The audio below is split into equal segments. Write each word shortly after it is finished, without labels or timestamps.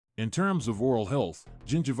In terms of oral health,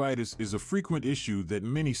 gingivitis is a frequent issue that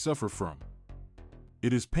many suffer from.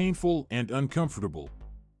 It is painful and uncomfortable.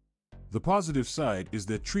 The positive side is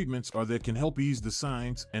that treatments are that can help ease the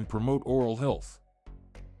signs and promote oral health.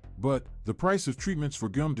 But the price of treatments for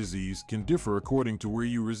gum disease can differ according to where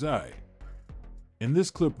you reside. In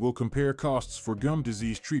this clip, we'll compare costs for gum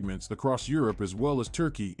disease treatments across Europe as well as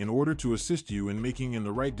Turkey in order to assist you in making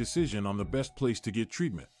the right decision on the best place to get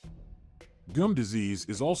treatment. Gum disease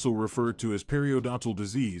is also referred to as periodontal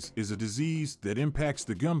disease, is a disease that impacts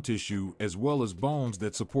the gum tissue as well as bones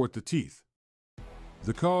that support the teeth.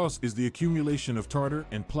 The cause is the accumulation of tartar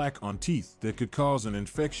and plaque on teeth that could cause an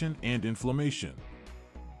infection and inflammation.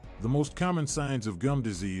 The most common signs of gum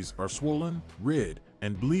disease are swollen, red,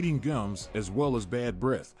 and bleeding gums as well as bad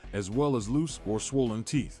breath, as well as loose or swollen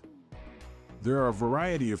teeth. There are a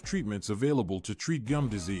variety of treatments available to treat gum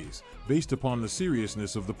disease based upon the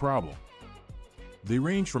seriousness of the problem. They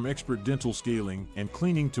range from expert dental scaling and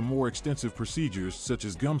cleaning to more extensive procedures such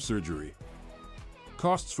as gum surgery.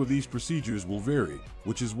 Costs for these procedures will vary,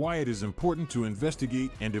 which is why it is important to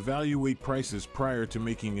investigate and evaluate prices prior to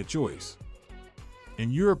making a choice.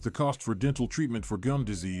 In Europe, the cost for dental treatment for gum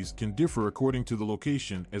disease can differ according to the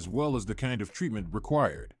location as well as the kind of treatment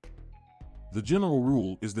required. The general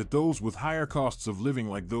rule is that those with higher costs of living,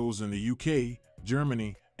 like those in the UK,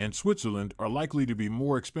 Germany, and Switzerland, are likely to be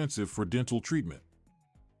more expensive for dental treatment.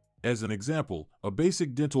 As an example, a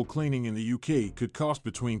basic dental cleaning in the UK could cost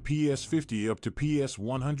between PS50 up to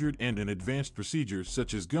PS100, and an advanced procedure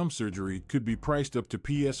such as gum surgery could be priced up to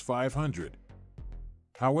PS500.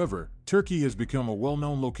 However, Turkey has become a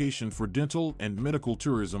well-known location for dental and medical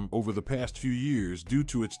tourism over the past few years due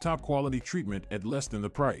to its top-quality treatment at less than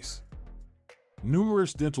the price.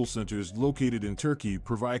 Numerous dental centers located in Turkey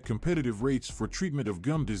provide competitive rates for treatment of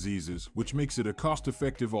gum diseases, which makes it a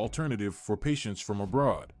cost-effective alternative for patients from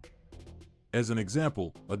abroad. As an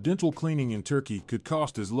example, a dental cleaning in Turkey could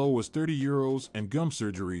cost as low as €30 and gum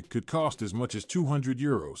surgery could cost as much as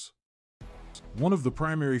 €200. One of the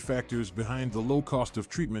primary factors behind the low cost of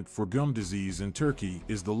treatment for gum disease in Turkey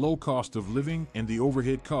is the low cost of living and the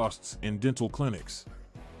overhead costs in dental clinics.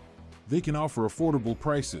 They can offer affordable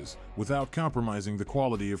prices without compromising the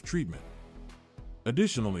quality of treatment.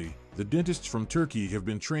 Additionally, the dentists from Turkey have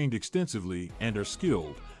been trained extensively and are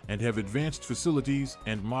skilled and have advanced facilities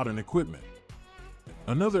and modern equipment.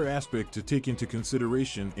 Another aspect to take into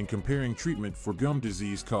consideration in comparing treatment for gum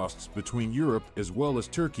disease costs between Europe as well as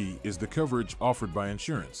Turkey is the coverage offered by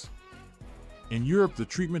insurance. In Europe, the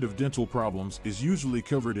treatment of dental problems is usually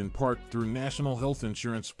covered in part through national health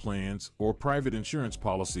insurance plans or private insurance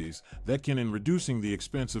policies that can in reducing the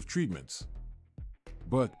expense of treatments.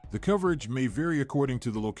 But the coverage may vary according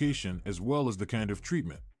to the location as well as the kind of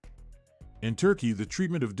treatment. In Turkey, the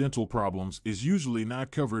treatment of dental problems is usually not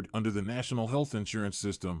covered under the national health insurance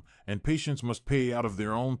system, and patients must pay out of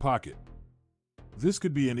their own pocket. This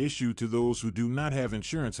could be an issue to those who do not have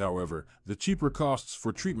insurance. However, the cheaper costs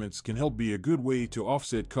for treatments can help be a good way to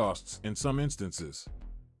offset costs in some instances.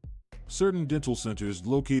 Certain dental centers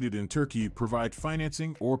located in Turkey provide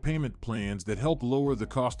financing or payment plans that help lower the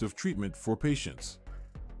cost of treatment for patients.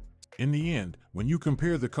 In the end, when you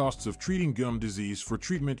compare the costs of treating gum disease for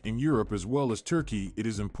treatment in Europe as well as Turkey, it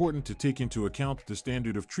is important to take into account the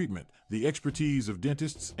standard of treatment, the expertise of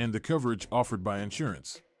dentists, and the coverage offered by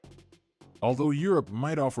insurance. Although Europe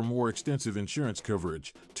might offer more extensive insurance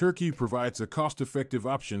coverage, Turkey provides a cost-effective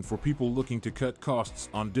option for people looking to cut costs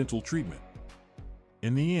on dental treatment.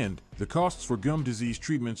 In the end, the costs for gum disease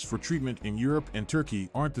treatments for treatment in Europe and Turkey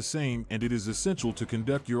aren't the same, and it is essential to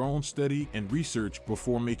conduct your own study and research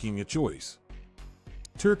before making a choice.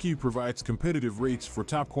 Turkey provides competitive rates for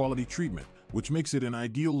top-quality treatment, which makes it an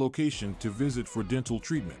ideal location to visit for dental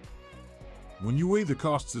treatment. When you weigh the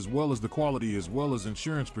costs as well as the quality as well as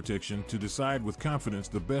insurance protection to decide with confidence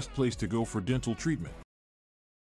the best place to go for dental treatment.